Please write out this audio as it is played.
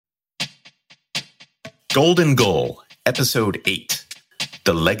Golden Goal, Episode 8,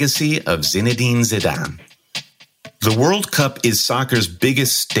 The Legacy of Zinedine Zidane. The World Cup is soccer's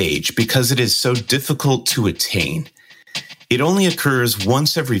biggest stage because it is so difficult to attain. It only occurs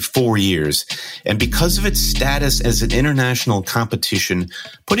once every 4 years, and because of its status as an international competition,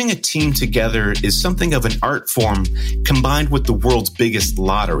 putting a team together is something of an art form combined with the world's biggest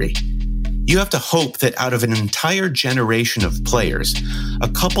lottery. You have to hope that out of an entire generation of players, a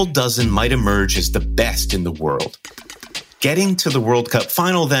couple dozen might emerge as the best in the world. Getting to the World Cup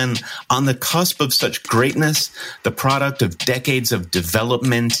final, then, on the cusp of such greatness, the product of decades of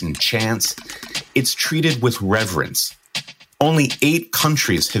development and chance, it's treated with reverence. Only 8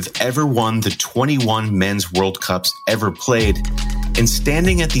 countries have ever won the 21 men's World Cups ever played, and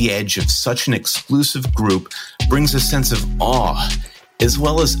standing at the edge of such an exclusive group brings a sense of awe, as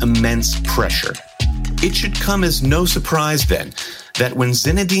well as immense pressure. It should come as no surprise, then, that when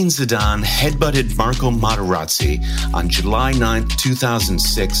Zinedine Zidane headbutted Marco Materazzi on July 9,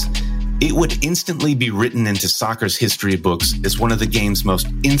 2006, it would instantly be written into soccer's history books as one of the game's most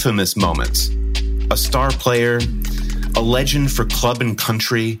infamous moments. A star player, a legend for club and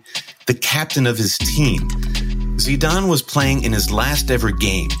country, the captain of his team. Zidane was playing in his last ever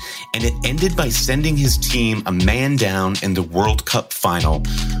game, and it ended by sending his team a man down in the World Cup final,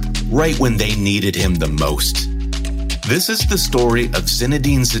 right when they needed him the most. This is the story of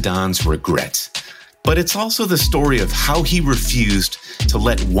Zinedine Zidane's regret, but it's also the story of how he refused to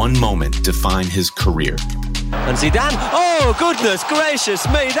let one moment define his career. And Zidane, oh goodness gracious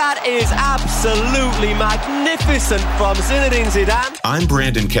me, that is absolutely magnificent from Zinedine Zidane. I'm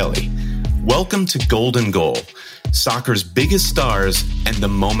Brandon Kelly. Welcome to Golden Goal, soccer's biggest stars and the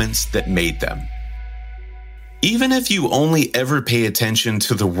moments that made them. Even if you only ever pay attention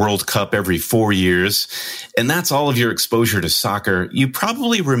to the World Cup every 4 years, and that's all of your exposure to soccer, you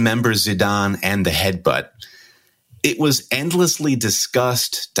probably remember Zidane and the headbutt. It was endlessly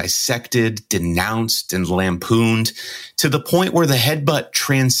discussed, dissected, denounced, and lampooned, to the point where the headbutt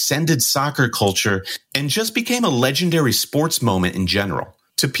transcended soccer culture and just became a legendary sports moment in general.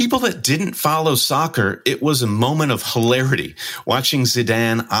 To people that didn't follow soccer, it was a moment of hilarity, watching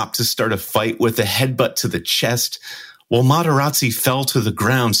Zidane opt to start a fight with a headbutt to the chest, while Materazzi fell to the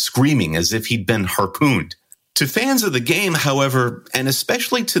ground screaming as if he'd been harpooned. To fans of the game, however, and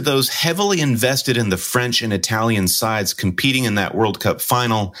especially to those heavily invested in the French and Italian sides competing in that World Cup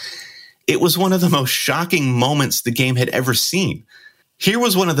final, it was one of the most shocking moments the game had ever seen. Here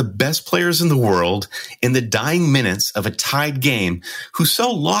was one of the best players in the world in the dying minutes of a tied game who so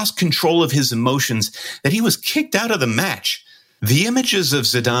lost control of his emotions that he was kicked out of the match. The images of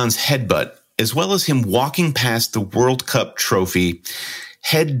Zidane's headbutt, as well as him walking past the World Cup trophy,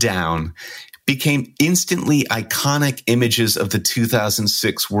 head down, became instantly iconic images of the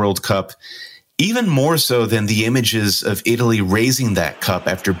 2006 World Cup, even more so than the images of Italy raising that cup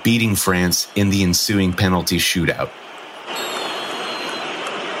after beating France in the ensuing penalty shootout.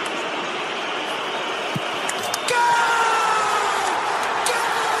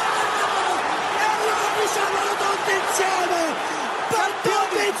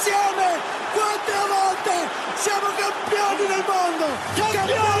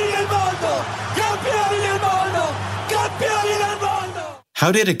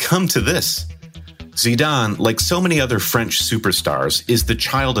 How did it come to this? Zidane, like so many other French superstars, is the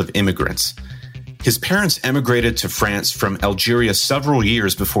child of immigrants. His parents emigrated to France from Algeria several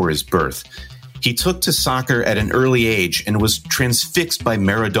years before his birth. He took to soccer at an early age and was transfixed by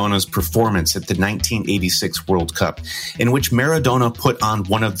Maradona's performance at the 1986 World Cup, in which Maradona put on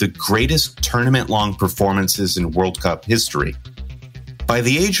one of the greatest tournament-long performances in World Cup history. By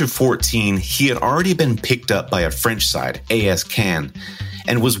the age of 14, he had already been picked up by a French side, AS Cannes,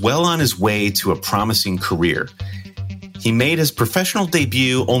 and was well on his way to a promising career. He made his professional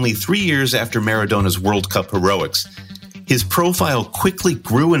debut only 3 years after Maradona's World Cup heroics. His profile quickly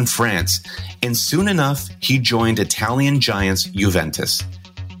grew in France, and soon enough, he joined Italian giants Juventus.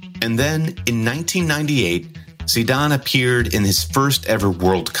 And then, in 1998, Zidane appeared in his first ever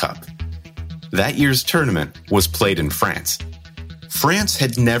World Cup. That year's tournament was played in France. France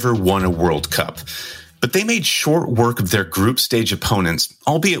had never won a World Cup, but they made short work of their group stage opponents,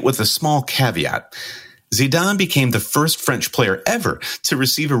 albeit with a small caveat. Zidane became the first French player ever to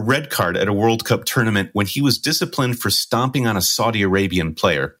receive a red card at a World Cup tournament when he was disciplined for stomping on a Saudi Arabian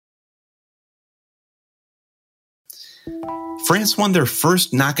player. France won their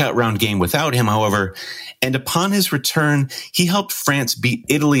first knockout round game without him, however, and upon his return, he helped France beat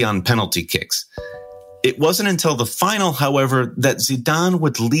Italy on penalty kicks. It wasn't until the final, however, that Zidane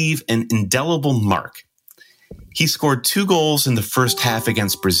would leave an indelible mark. He scored 2 goals in the first half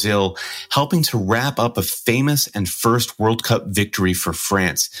against Brazil, helping to wrap up a famous and first World Cup victory for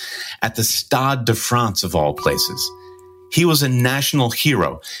France at the Stade de France of all places. He was a national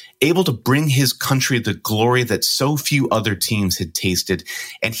hero, able to bring his country the glory that so few other teams had tasted,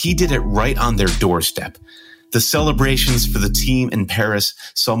 and he did it right on their doorstep. The celebrations for the team in Paris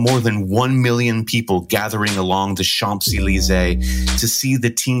saw more than 1 million people gathering along the Champs-Élysées to see the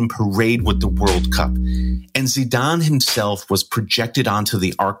team parade with the World Cup. And Zidane himself was projected onto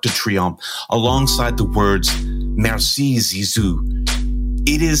the Arc de Triomphe alongside the words, "Merci Zizou."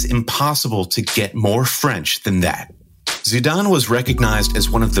 It is impossible to get more French than that. Zidane was recognized as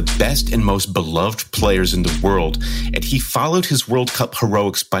one of the best and most beloved players in the world, and he followed his World Cup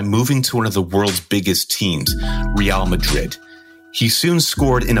heroics by moving to one of the world's biggest teams, Real Madrid. He soon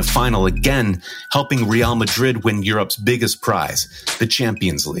scored in a final again, helping Real Madrid win Europe's biggest prize, the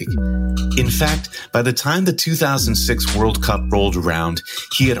Champions League. In fact, by the time the 2006 World Cup rolled around,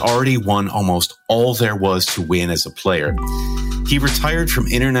 he had already won almost all there was to win as a player. He retired from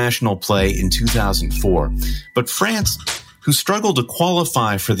international play in 2004, but France, who struggled to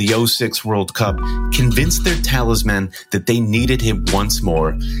qualify for the 2006 World Cup, convinced their talisman that they needed him once more,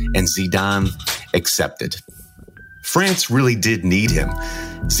 and Zidane accepted. France really did need him.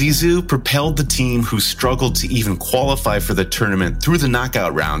 Zizou propelled the team, who struggled to even qualify for the tournament, through the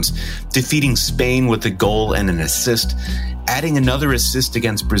knockout rounds, defeating Spain with a goal and an assist, adding another assist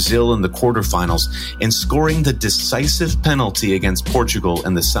against Brazil in the quarterfinals, and scoring the decisive penalty against Portugal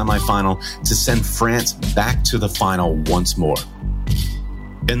in the semifinal to send France back to the final once more.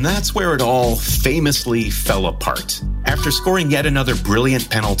 And that's where it all famously fell apart. After scoring yet another brilliant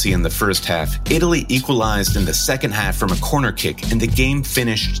penalty in the first half, Italy equalized in the second half from a corner kick, and the game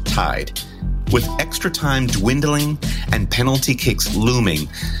finished tied. With extra time dwindling and penalty kicks looming,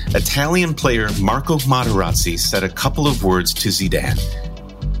 Italian player Marco Materazzi said a couple of words to Zidane.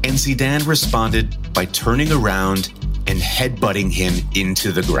 And Zidane responded by turning around and headbutting him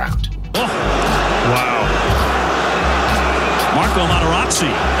into the ground. Oh, wow. Marco Materazzi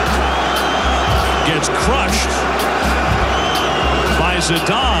gets crushed by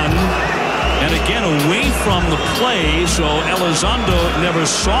Zidane, and again away from the play, so Elizondo never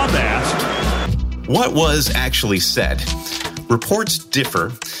saw that. What was actually said? Reports differ.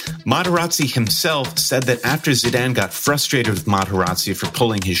 Materazzi himself said that after Zidane got frustrated with Materazzi for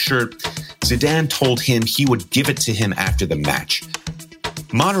pulling his shirt, Zidane told him he would give it to him after the match.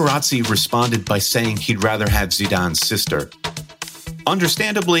 Materazzi responded by saying he'd rather have Zidane's sister.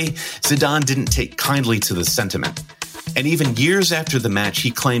 Understandably, Zidane didn't take kindly to the sentiment, and even years after the match,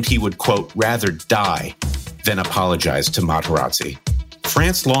 he claimed he would, quote, rather die than apologize to Materazzi.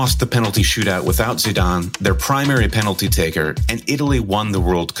 France lost the penalty shootout without Zidane, their primary penalty taker, and Italy won the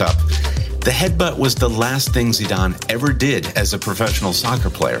World Cup. The headbutt was the last thing Zidane ever did as a professional soccer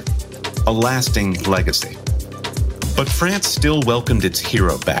player, a lasting legacy. But France still welcomed its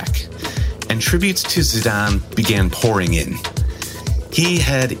hero back, and tributes to Zidane began pouring in. He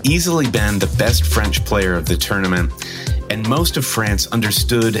had easily been the best French player of the tournament, and most of France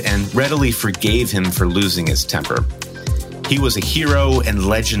understood and readily forgave him for losing his temper. He was a hero and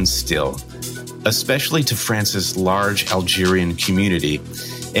legend still, especially to France's large Algerian community,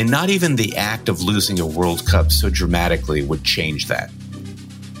 and not even the act of losing a World Cup so dramatically would change that.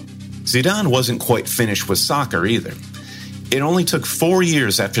 Zidane wasn't quite finished with soccer either. It only took 4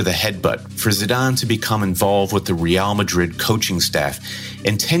 years after the headbutt for Zidane to become involved with the Real Madrid coaching staff,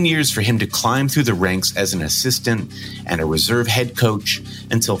 and 10 years for him to climb through the ranks as an assistant and a reserve head coach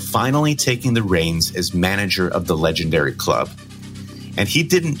until finally taking the reins as manager of the legendary club. And he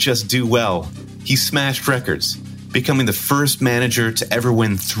didn't just do well, he smashed records, becoming the first manager to ever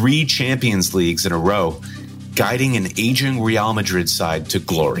win 3 Champions Leagues in a row, guiding an aging Real Madrid side to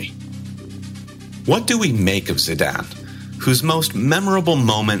glory. What do we make of Zidane, whose most memorable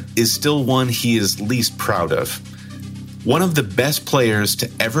moment is still one he is least proud of? One of the best players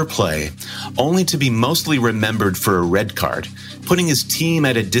to ever play, only to be mostly remembered for a red card, putting his team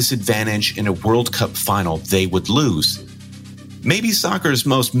at a disadvantage in a World Cup final they would lose. Maybe soccer's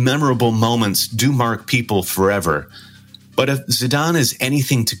most memorable moments do mark people forever, but if Zidane is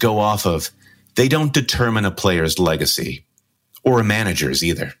anything to go off of, they don't determine a player's legacy, or a manager's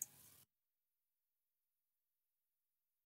either.